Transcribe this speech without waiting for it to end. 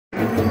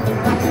De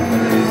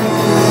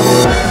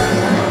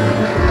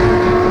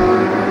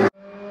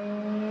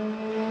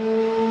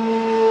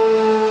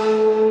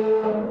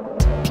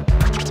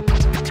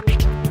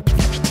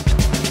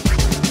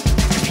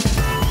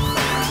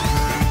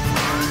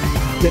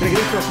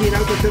regreso aquí en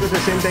Auto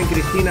 060 en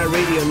Cristina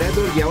Radio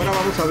Network, y ahora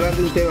vamos a hablar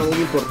de un tema muy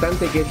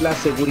importante que es la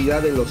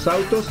seguridad en los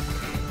autos.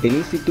 El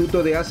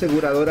Instituto de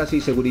Aseguradoras y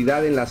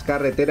Seguridad en las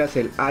Carreteras,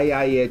 el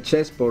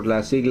IIHS por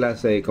las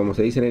siglas como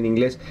se dicen en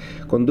inglés,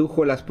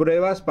 condujo las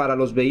pruebas para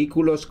los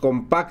vehículos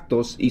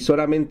compactos y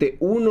solamente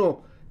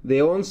uno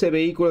de 11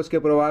 vehículos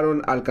que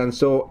probaron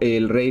alcanzó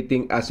el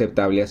rating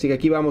aceptable. Así que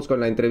aquí vamos con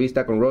la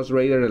entrevista con Ross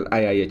Rader del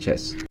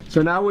IIHS.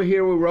 So now we're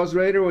here with Ross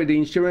Rader with the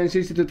Insurance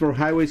Institute for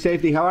Highway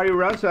Safety. How are you,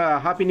 Ross?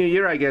 Happy New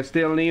Year, I guess.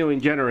 Still new in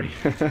January.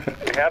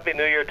 Happy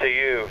New Year to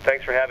you.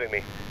 Thanks for having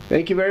me.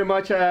 Thank you very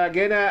much.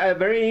 Again, a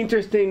very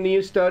interesting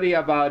new study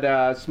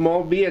about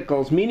small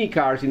vehicles,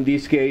 minicars in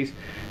this case,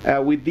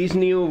 with this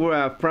new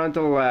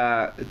frontal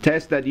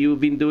test that you've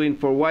been doing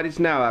for what is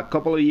now, a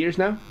couple of years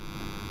now?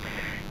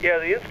 Yeah,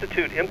 the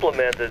Institute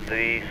implemented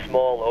the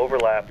small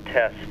overlap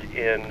test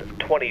in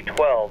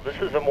 2012.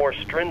 This is a more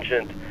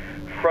stringent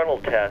frontal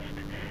test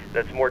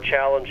that's more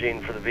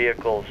challenging for the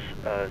vehicle's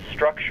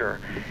structure,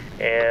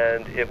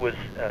 and it was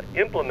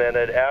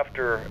implemented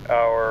after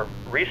our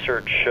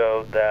research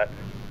showed that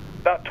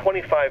about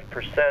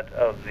 25%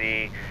 of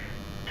the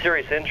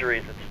serious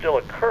injuries that still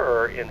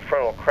occur in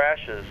frontal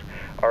crashes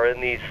are in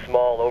these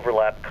small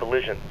overlap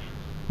collisions.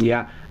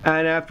 Yeah,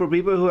 and for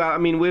people who, I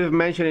mean, we've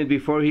mentioned it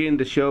before here in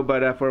the show,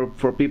 but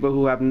for people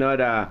who have not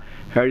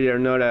heard it or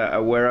not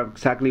aware of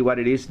exactly what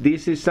it is,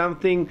 this is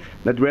something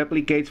that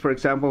replicates, for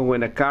example,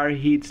 when a car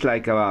hits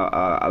like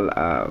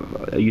a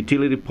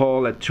utility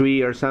pole, a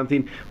tree or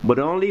something, but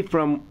only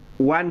from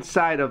one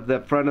side of the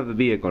front of the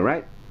vehicle,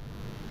 right?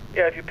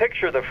 Yeah, if you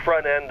picture the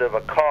front end of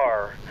a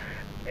car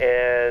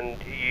and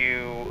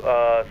you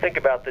think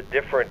about the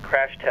different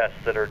crash tests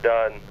that are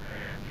done.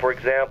 For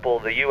example,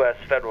 the U.S.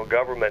 federal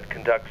government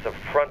conducts a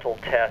frontal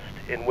test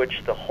in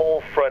which the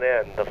whole front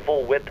end, the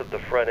full width of the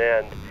front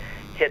end,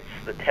 hits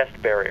the test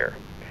barrier.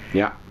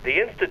 Yeah. The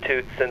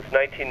Institute, since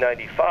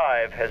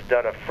 1995, has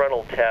done a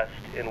frontal test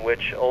in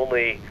which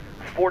only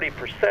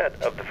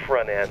 40% of the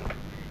front end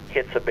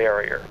hits a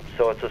barrier.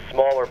 So it's a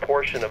smaller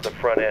portion of the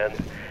front end.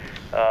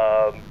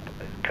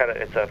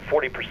 It's a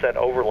 40%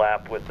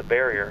 overlap with the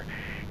barrier.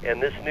 And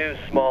this new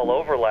small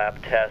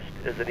overlap test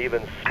is an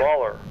even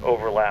smaller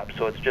overlap,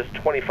 so it's just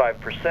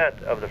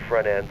 25% of the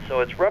front end.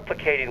 So it's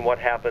replicating what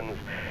happens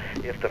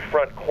if the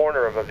front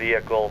corner of a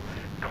vehicle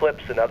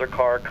clips another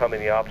car coming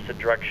the opposite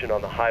direction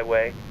on the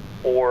highway,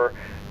 or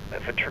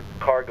if a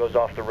car goes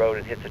off the road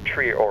and hits a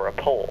tree or a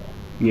pole.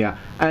 Yeah,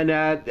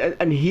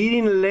 and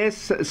hitting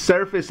less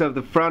surface of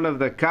the front of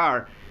the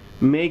car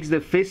makes the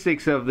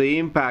physics of the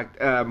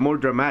impact more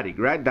dramatic,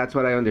 right? That's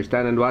what I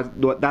understand, and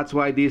that's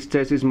why this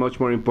test is much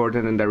more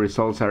important and the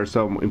results are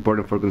so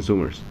important for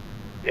consumers.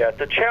 Yeah,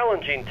 it's a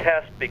challenging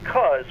test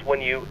because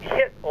when you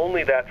hit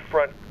only that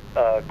front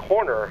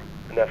corner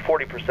in that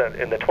 40%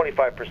 and the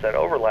 25%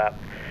 overlap,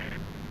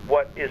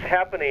 what is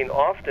happening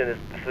often is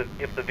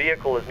if the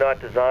vehicle is not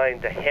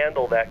designed to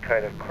handle that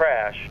kind of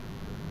crash,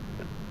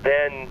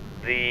 then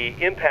the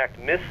impact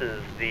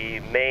misses the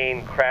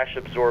main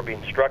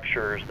crash-absorbing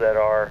structures that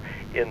are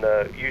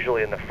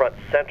usually in the front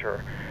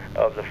center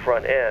of the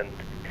front end.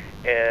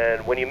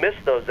 And when you miss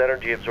those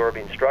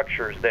energy-absorbing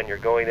structures, then you're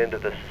going into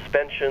the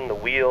suspension, the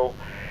wheel,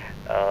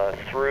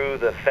 through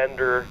the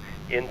fender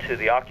into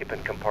the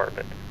occupant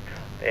compartment.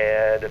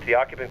 And if the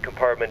occupant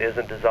compartment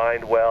isn't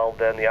designed well,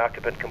 then the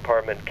occupant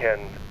compartment can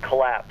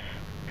collapse.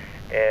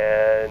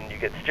 And you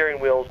get steering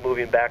wheels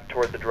moving back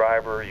toward the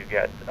driver, you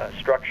get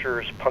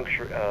structures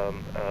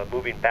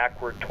moving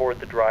backward toward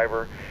the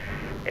driver,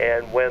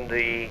 and when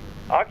the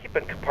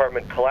occupant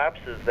compartment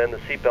collapses, then the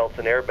seatbelts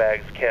and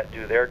airbags can't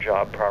do their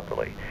job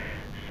properly.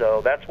 So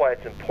that's why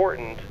it's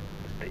important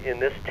in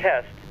this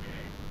test.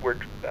 We're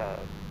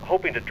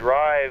hoping to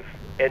drive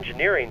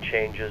engineering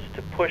changes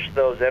to push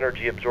those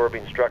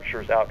energy-absorbing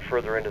structures out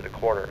further into the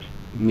corners.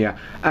 Yeah,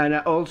 and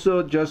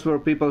also just for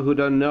people who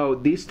don't know,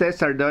 these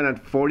tests are done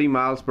at 40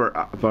 miles per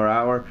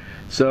hour,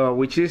 so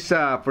which is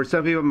for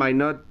some people might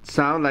not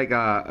sound like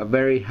a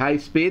very high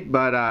speed,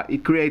 but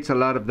it creates a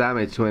lot of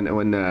damage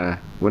when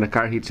a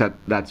car hits at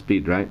that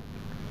speed, right?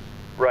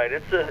 Right.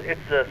 It's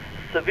a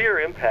severe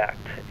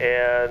impact,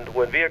 and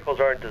when vehicles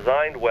aren't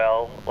designed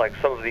well, like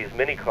some of these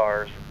mini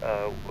cars,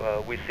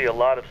 we see a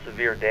lot of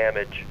severe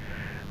damage.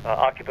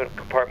 Occupant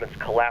compartments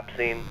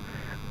collapsing.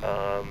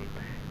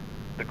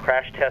 The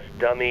crash test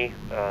dummy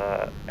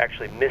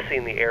actually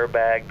missing the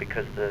airbag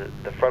because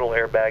the frontal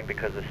airbag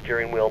because the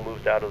steering wheel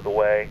moves out of the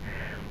way.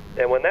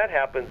 And when that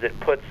happens, it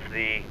puts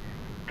the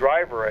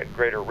driver at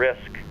greater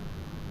risk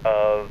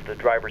of the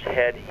driver's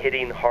head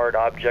hitting hard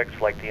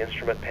objects like the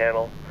instrument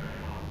panel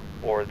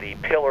or the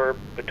pillar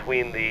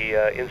between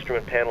the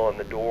instrument panel and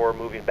the door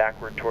moving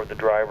backward toward the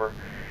driver.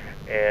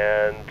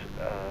 And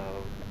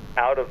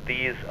out of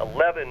these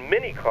 11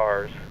 mini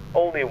cars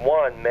only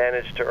one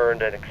managed to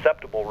earn an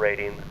acceptable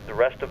rating. The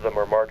rest of them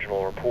are marginal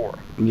or poor.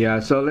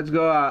 Yeah, so let's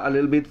go a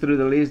little bit through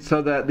the list.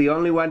 So the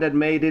only one that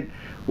made it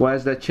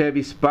was the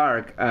Chevy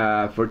Spark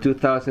for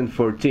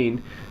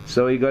 2014.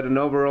 So he got an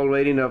overall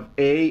rating of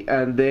A,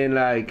 and then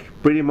like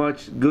pretty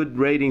much good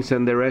ratings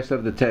on the rest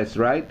of the tests,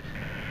 right?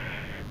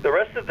 The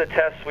rest of the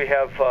tests, we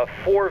have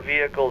 4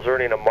 vehicles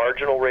earning a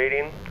marginal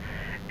rating,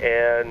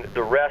 and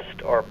the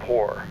rest are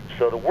poor.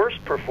 So the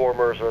worst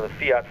performers are the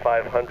Fiat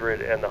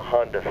 500 and the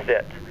Honda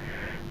Fit.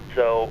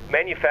 So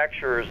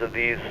manufacturers of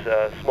these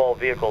small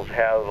vehicles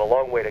have a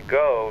long way to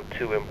go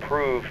to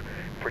improve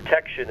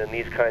protection in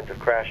these kinds of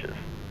crashes.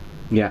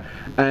 Yeah,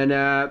 and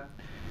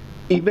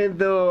even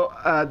though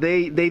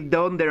they've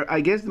done their,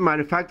 I guess the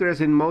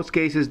manufacturers in most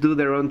cases do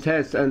their own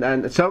tests,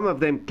 and some of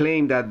them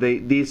claim that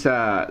these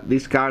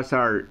cars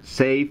are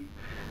safe,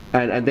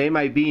 and they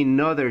might be in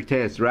other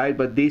tests, right?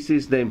 But this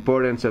is the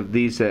importance of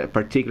these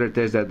particular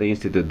tests that the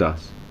Institute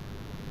does.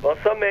 Well,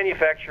 some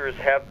manufacturers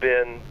have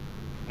been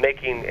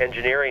making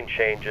engineering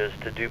changes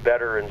to do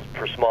better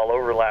for small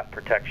overlap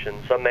protection.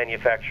 Some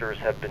manufacturers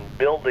have been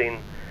building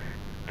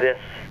this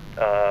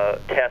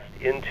test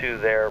into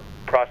their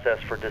process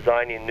for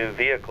designing new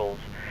vehicles.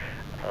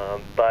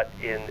 But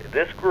in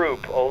this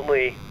group,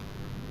 only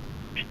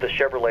the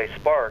Chevrolet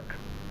Spark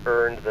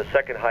earned the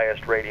second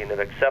highest rating of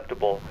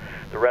acceptable.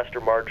 The rest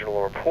are marginal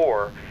or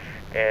poor.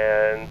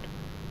 And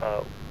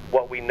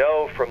what we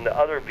know from the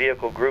other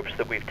vehicle groups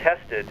that we've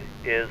tested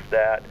is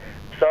that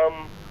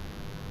some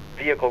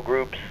vehicle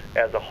groups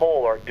as a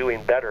whole are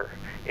doing better,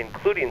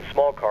 including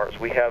small cars.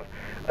 We have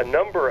a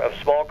number of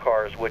small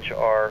cars which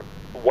are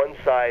one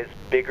size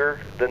bigger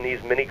than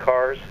these mini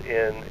cars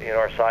in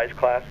our size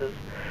classes.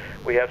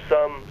 We have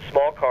some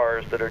small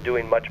cars that are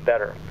doing much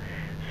better.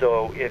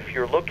 So if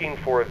you're looking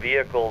for a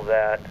vehicle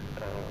that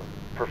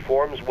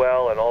performs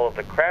well in all of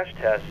the crash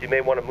tests, you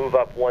may want to move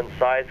up one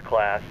size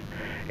class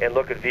and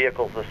look at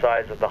vehicles the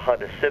size of the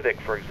Honda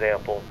Civic, for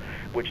example,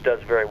 which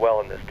does very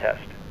well in this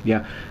test.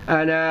 Yeah,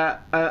 and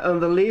on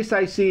the list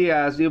I see,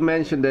 as you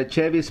mentioned, the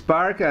Chevy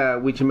Spark,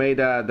 which made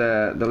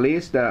the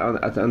list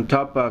on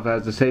top of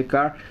as the safe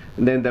car.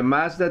 And then the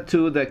Mazda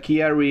 2, the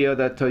Kia Rio,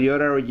 the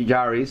Toyota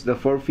Yaris, the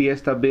Ford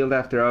Fiesta built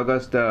after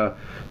August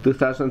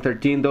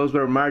 2013, those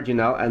were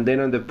marginal. And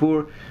then on the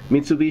poor,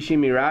 Mitsubishi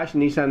Mirage,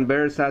 Nissan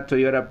Versa,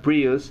 Toyota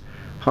Prius,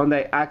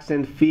 Hyundai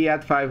Accent,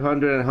 Fiat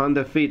 500, and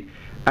Honda Fit.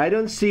 I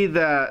don't see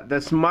the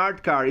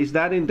smart car. Is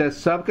that in the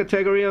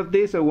subcategory of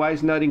this, or why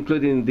is not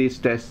included in this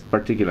test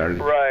particularly?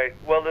 Right.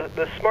 Well,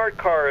 the smart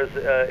car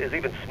is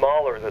even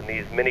smaller than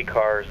these mini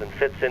cars and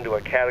fits into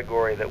a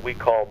category that we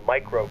call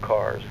micro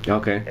cars.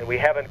 Okay. And we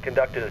haven't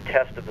conducted a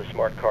test of the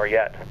smart car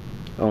yet.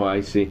 Oh, I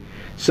see.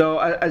 So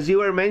as you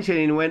were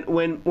mentioning,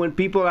 when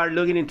people are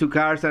looking into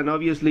cars, and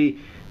obviously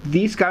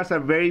these cars are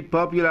very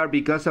popular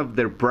because of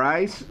their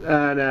price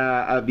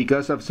and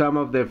because of some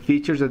of the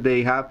features that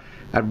they have,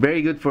 are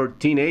very good for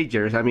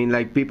teenagers. I mean,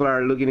 like, people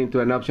are looking into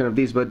an option of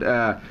this, but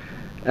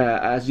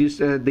as you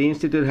said, the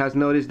Institute has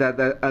noticed that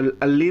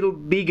a little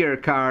bigger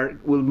car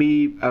will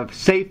be a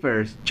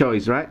safer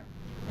choice, right?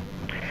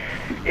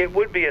 It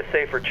would be a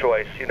safer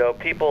choice. You know,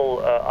 people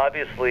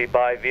obviously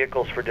buy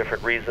vehicles for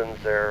different reasons.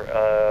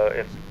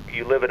 If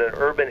you live in an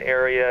urban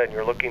area and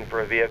you're looking for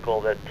a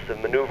vehicle that's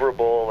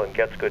maneuverable and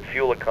gets good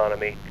fuel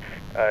economy,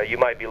 you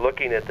might be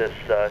looking at this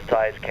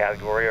size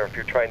category, or if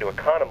you're trying to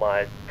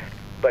economize.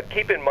 But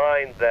keep in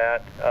mind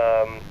that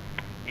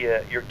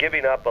you're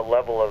giving up a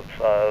level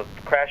of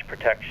crash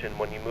protection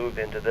when you move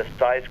into this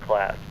size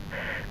class.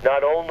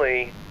 Not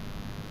only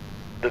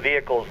the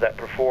vehicles that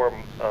perform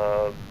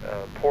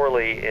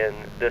poorly in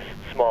this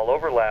small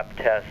overlap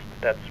test,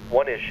 that's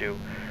one issue,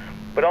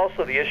 but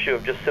also the issue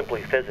of just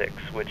simply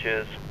physics, which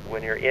is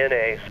when you're in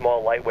a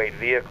small, lightweight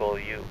vehicle,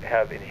 you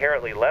have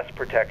inherently less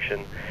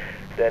protection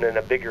than in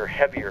a bigger,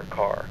 heavier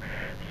car.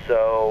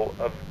 So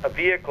a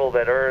vehicle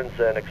that earns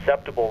an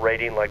acceptable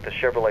rating like the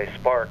Chevrolet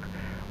Spark,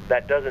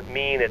 that doesn't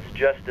mean it's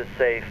just as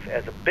safe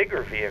as a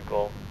bigger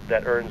vehicle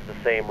that earns the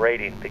same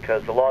rating,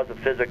 because the laws of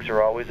physics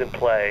are always in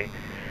play.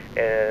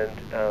 And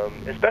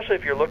especially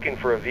if you're looking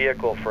for a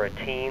vehicle for a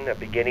teen, a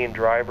beginning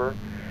driver,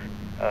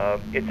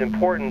 it's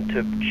important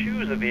to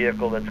choose a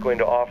vehicle that's going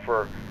to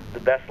offer the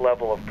best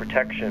level of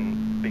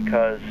protection,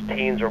 because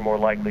teens are more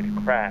likely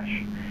to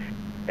crash.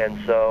 And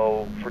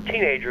so for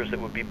teenagers, it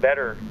would be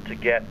better to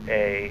get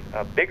a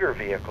bigger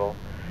vehicle,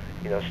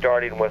 you know,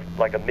 starting with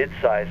like a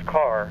mid-sized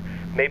car,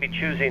 maybe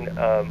choosing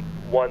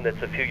one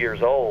that's a few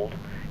years old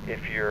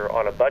if you're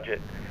on a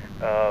budget.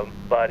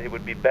 But it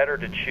would be better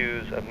to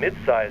choose a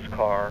mid-sized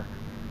car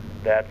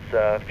that's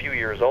a few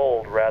years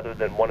old rather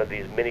than one of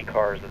these mini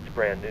cars that's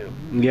brand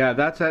new. Yeah,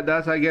 that's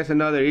I guess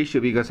another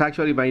issue, because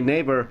actually my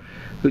neighbor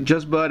who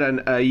just bought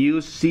a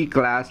used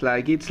C-Class,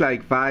 like it's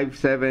like 5,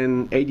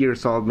 7, 8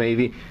 years old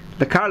maybe.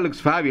 The car looks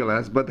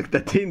fabulous, but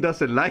the teen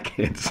doesn't like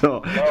it,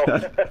 so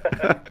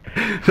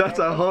that's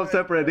a whole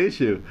separate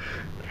issue.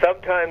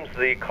 sometimes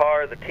the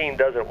car the team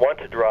doesn't want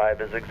to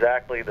drive is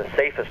exactly the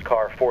safest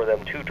car for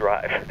them to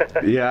drive.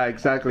 Yeah,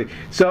 exactly.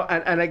 So,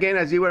 and again,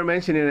 as you were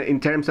mentioning, in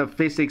terms of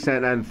physics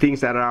and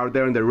things that are out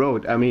there on the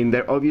road, I mean,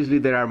 obviously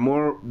there are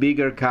more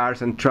bigger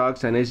cars and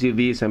trucks and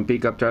SUVs and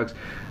pickup trucks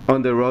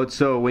on the road.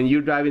 So when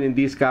you're driving in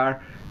these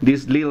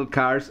little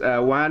cars,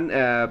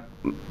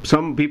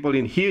 some people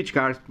in huge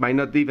cars might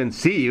not even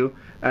see you,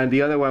 and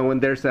the other one, when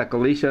there's a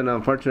collision,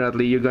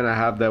 unfortunately, you're going to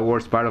have the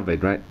worst part of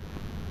it, right?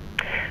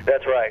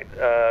 That's right.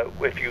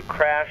 If you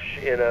crash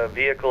in a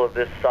vehicle of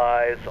this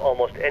size,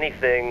 almost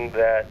anything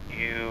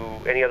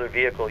any other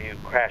vehicle you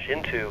crash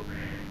into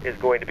is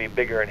going to be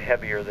bigger and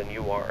heavier than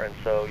you are. And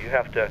so you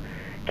have to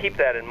keep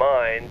that in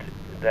mind,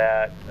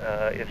 that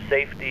if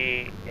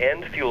safety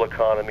and fuel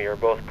economy are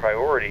both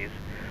priorities,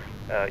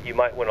 you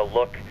might want to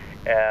look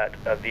at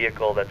a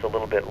vehicle that's a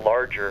little bit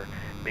larger,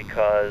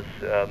 because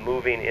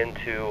moving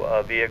into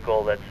a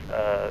vehicle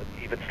that's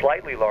even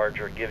slightly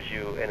larger gives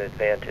you an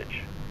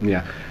advantage.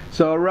 Yeah.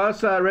 So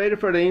Ross, Rader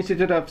for the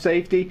Institute of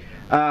Safety,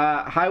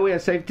 Highway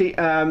and Safety.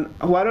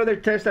 What other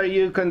tests are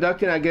you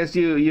conducting? I guess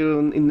you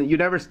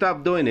never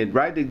stop doing it,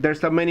 right? There's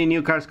so many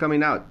new cars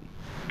coming out.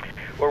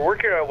 We're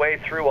working our way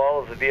through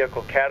all of the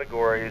vehicle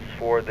categories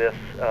for this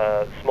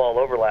small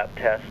overlap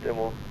test, and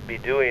we'll be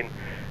doing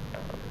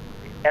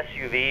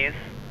SUVs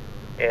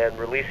and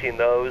releasing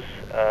those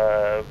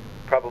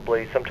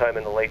probably sometime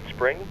in the late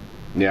spring.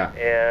 Yeah.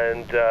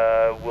 And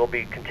we'll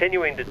be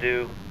continuing to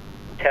do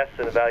tests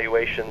and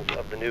evaluations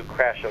of the new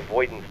crash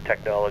avoidance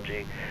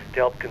technology to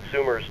help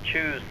consumers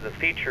choose the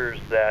features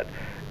that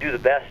do the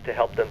best to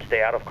help them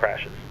stay out of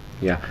crashes.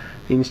 Yeah.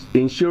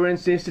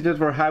 Insurance Institute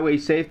for Highway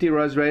Safety,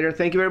 Ross Rader,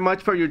 thank you very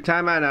much for your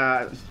time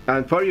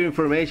and for your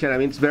information. I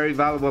mean, it's very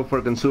valuable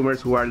for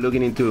consumers who are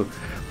looking into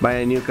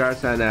buying new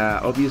cars, and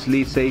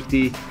obviously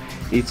safety,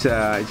 it's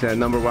a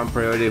 #1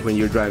 priority when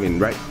you're driving,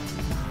 right?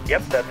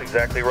 Yep, that's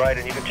exactly right.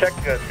 And you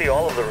can see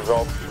all of the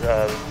results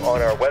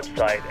on our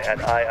website at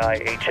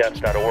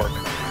IIHS.org.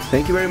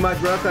 Thank you very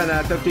much, Ross, and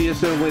talk to you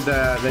soon with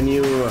the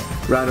new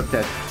round of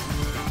tests.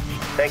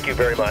 Thank you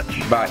very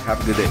much. Bye.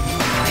 Have a good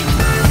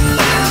day.